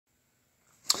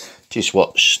Just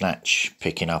watch Snatch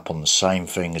picking up on the same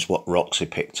thing as what Roxy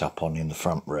picked up on in the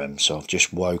front room. So I've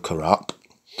just woke her up.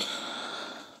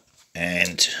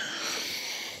 And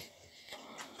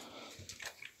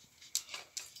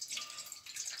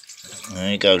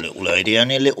there you go, little lady.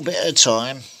 Only a little bit at a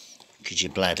time, because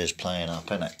your bladder's playing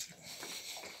up, isn't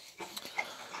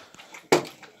it?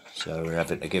 So we're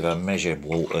having to give her measured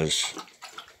waters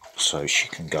so she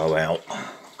can go out.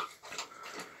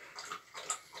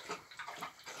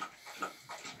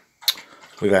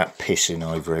 Without pissing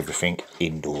over everything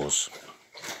indoors.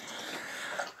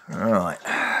 Right.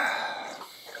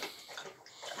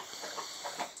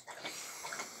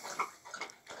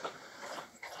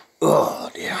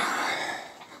 Oh dear.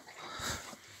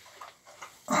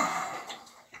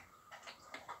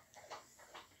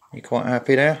 You quite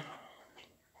happy there?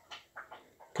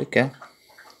 Good girl.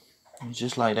 You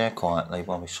just lay there quietly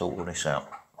while we sort all this out.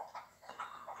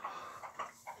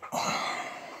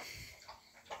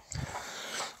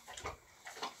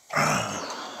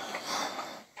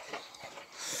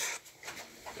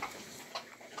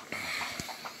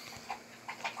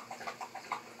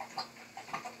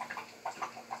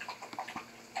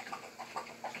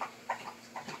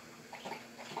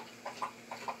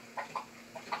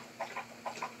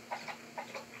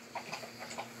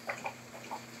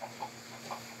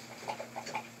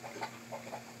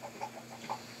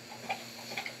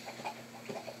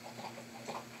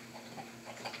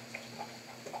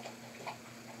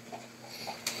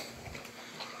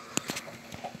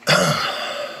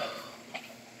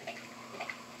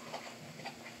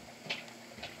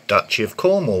 Duchy of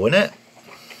Cornwall, isn't it?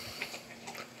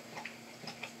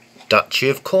 Duchy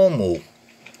of Cornwall,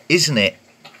 isn't it?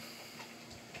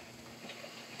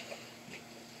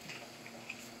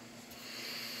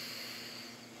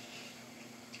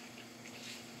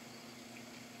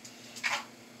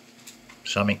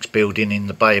 Something's building in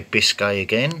the Bay of Biscay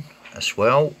again as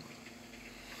well.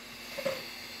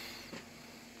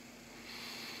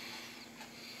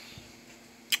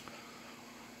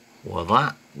 Well,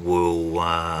 that will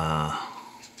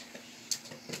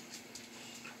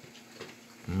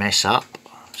mess up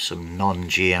some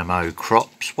non-GMO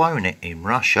crops, won't it, in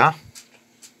Russia?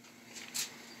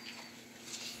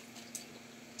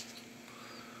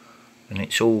 And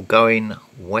it's all going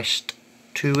west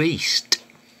to east.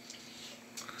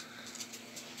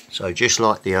 So just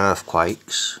like the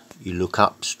earthquakes, you look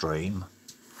upstream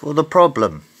for the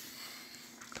problem.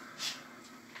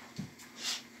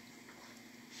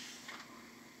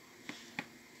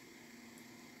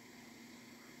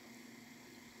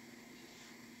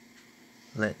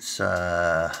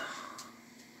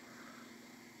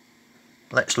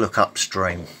 Let's look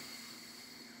upstream.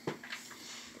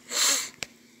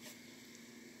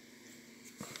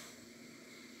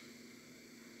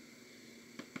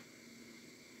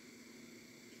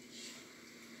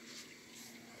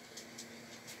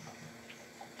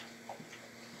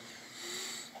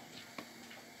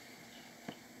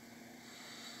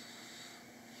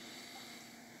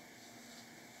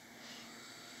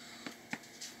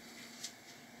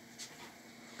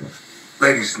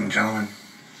 Ladies and gentlemen,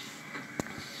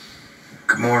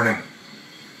 good morning,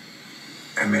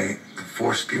 and may the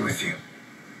force be with you.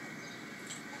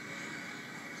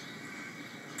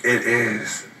 It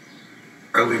is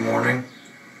early morning,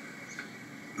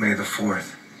 May the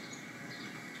 4th,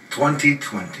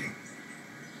 2020,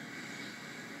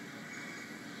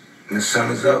 and the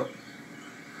sun is up,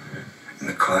 and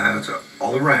the clouds are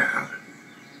all around.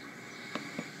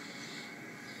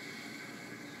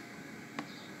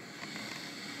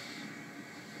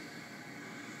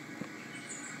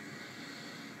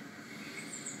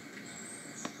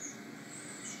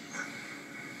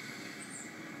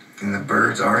 And the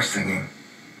birds are singing.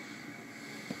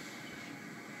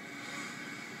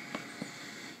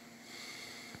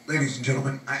 Ladies and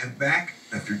gentlemen, I am back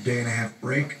after a day and a half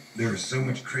break. There is so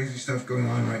much crazy stuff going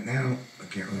on right now. I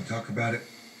can't really talk about it.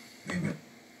 Maybe.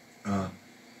 I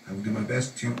will do my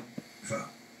best to...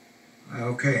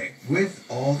 Okay, with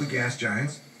all the gas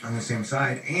giants on the same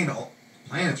side, and all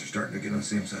planets are starting to get on the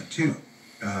same side too,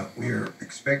 we are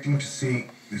expecting to see,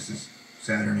 this is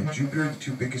Saturn and Jupiter, the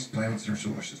two biggest planets in our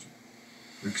solar system.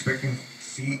 We're expecting to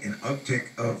see an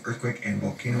uptick of earthquake and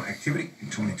volcano activity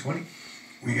in 2020.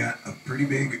 We got a pretty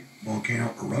big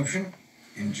volcano eruption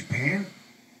in Japan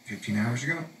 15 hours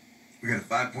ago. We got a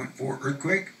 5.4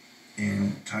 earthquake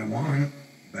in Taiwan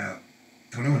about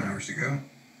 21 hours ago.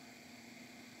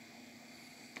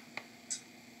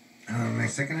 May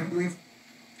 2nd, I believe.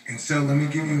 And so let me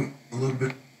give you a little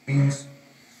bit of themes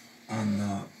on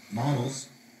the models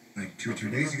like 2 or 3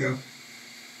 days ago.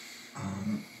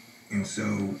 And so,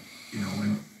 you know,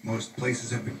 when Most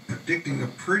places have been predicting a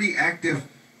pretty active,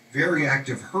 very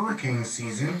active hurricane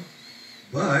season,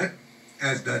 but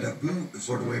as the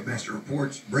Florida Wave Master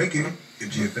reports, breaking, the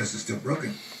GFS is still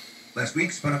broken. Last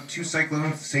week spun up 2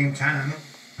 cyclones at the same time,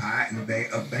 Pi in the Bay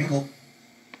of Bengal.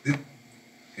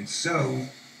 And so,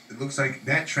 it looks like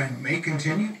that trend may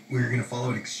continue. We're going to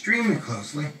follow it extremely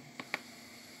closely.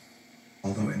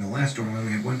 Although in the last storm we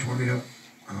only had 1 tornado.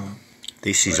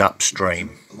 This is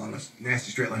upstream. A lot of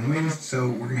nasty straight line winds, so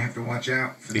we're going to have to watch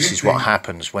out for This is what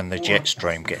happens when the jet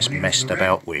stream gets messed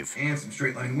about with and some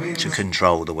straight line winds to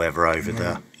control the weather over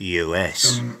the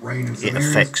US. It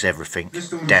affects everything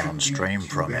downstream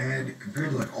from it.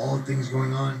 Compared to like all the things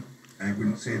going on, I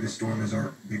wouldn't say this storm is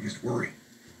our biggest worry.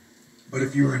 But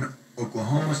if you were in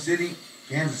Oklahoma City,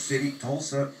 Kansas City,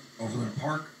 Tulsa, Overland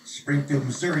Park, Springfield,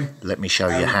 Missouri, let me show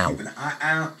you how. Keep an eye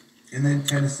out. And then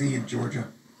Tennessee and Georgia,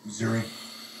 Missouri,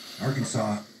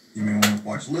 Arkansas, you may want to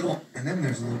watch a little, and then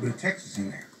there's a little bit of Texas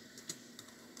in there.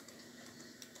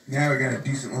 Now we got a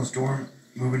decent little storm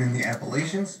moving in the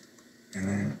Appalachians, and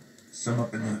then some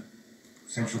up in the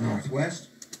central northwest.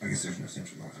 I guess there's no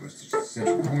central northwest, it's just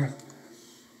central north.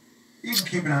 You can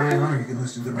keep an eye on, or you can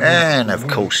listen to the radio. And of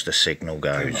course the signal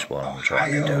goes while I'm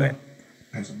trying to do it.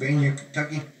 Pennsylvania,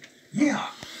 Kentucky, yeah.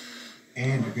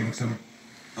 And we're getting some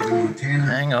up in Montana.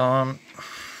 Hang on.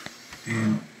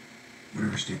 And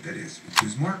whatever state that is,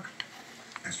 Bismarck.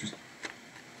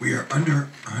 We are under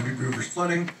 100 rivers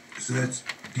flooding, so that's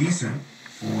decent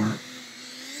for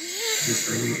this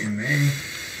early in May,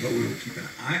 but we will keep an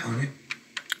eye on it.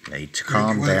 Need to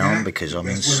calm down because I'm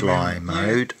in SLI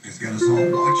mode. It's got us all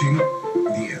watching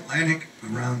the Atlantic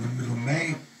around the middle of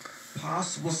May.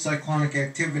 Possible cyclonic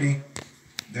activity.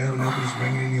 No, nobody's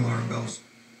ringing any alarm bells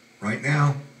right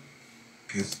now,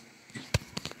 because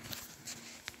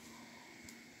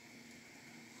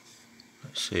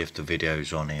let's see if the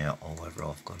video's on here or whether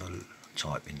I've got to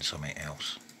type in something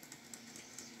else.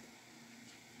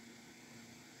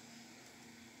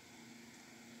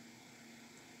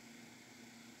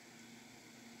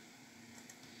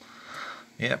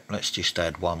 Yep, let's just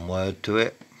add one word to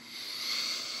it.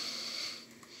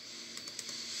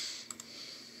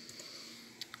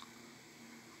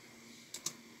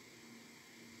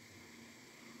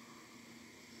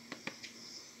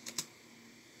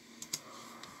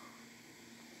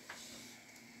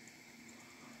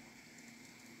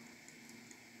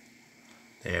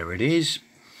 There it is.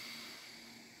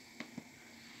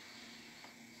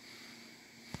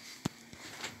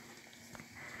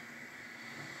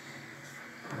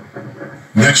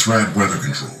 NexRad Weather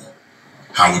Control.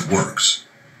 How it works.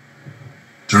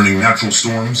 Turning natural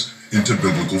storms into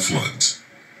biblical floods.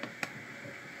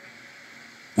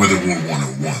 Weather War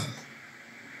 101.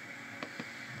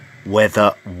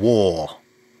 Weather War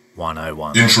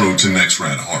 101. Intro to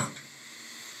NexRad HARP.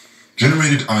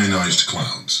 Generated ionized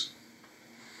clouds.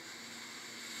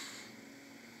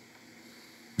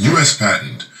 U.S.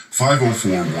 Patent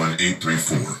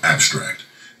 5041834 Abstract.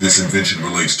 This invention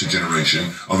relates to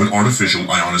generation of an artificial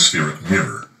ionospheric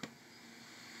mirror.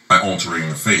 By altering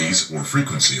the phase or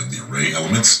frequency of the array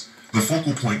elements, the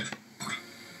focal point...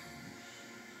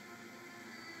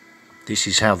 This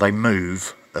is how they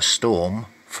move a storm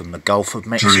from the Gulf of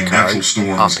Mexico turning natural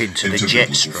storms up into the jet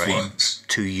biblical stream floods.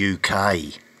 to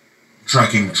UK.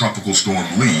 Tracking Tropical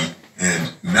Storm Lee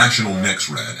and National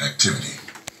NexRad activity.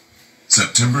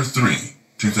 September 3,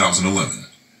 2011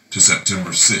 to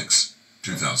September 6,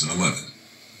 2011.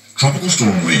 Tropical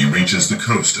Storm Lee reaches the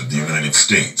coast of the United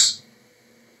States.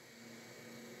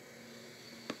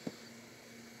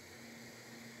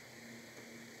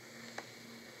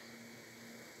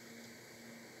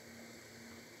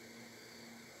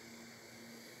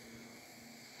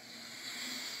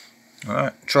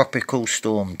 Alright, tropical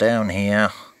storm down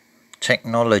here.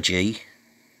 Technology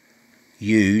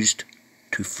used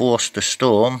to force the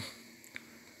storm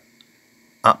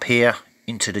up here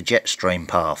into the jet stream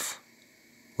path,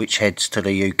 which heads to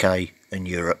the UK and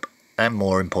Europe, and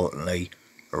more importantly,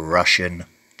 Russian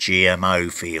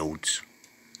GMO fields.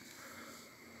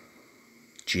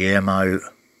 GMO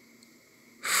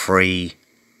free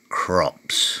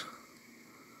crops.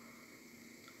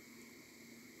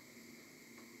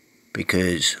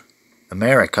 Because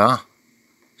America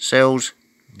sells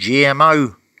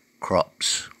GMO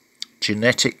crops,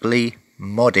 genetically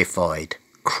modified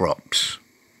crops,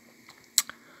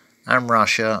 and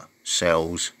Russia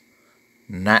sells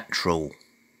natural,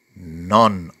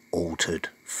 non-altered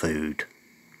food.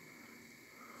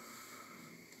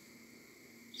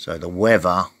 So the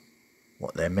weather,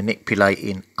 what they're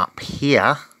manipulating up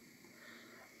here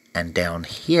and down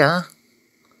here,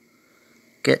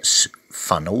 gets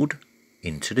funneled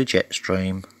into the jet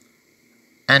stream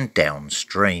and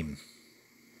downstream.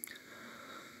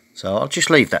 So I'll just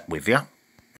leave that with you.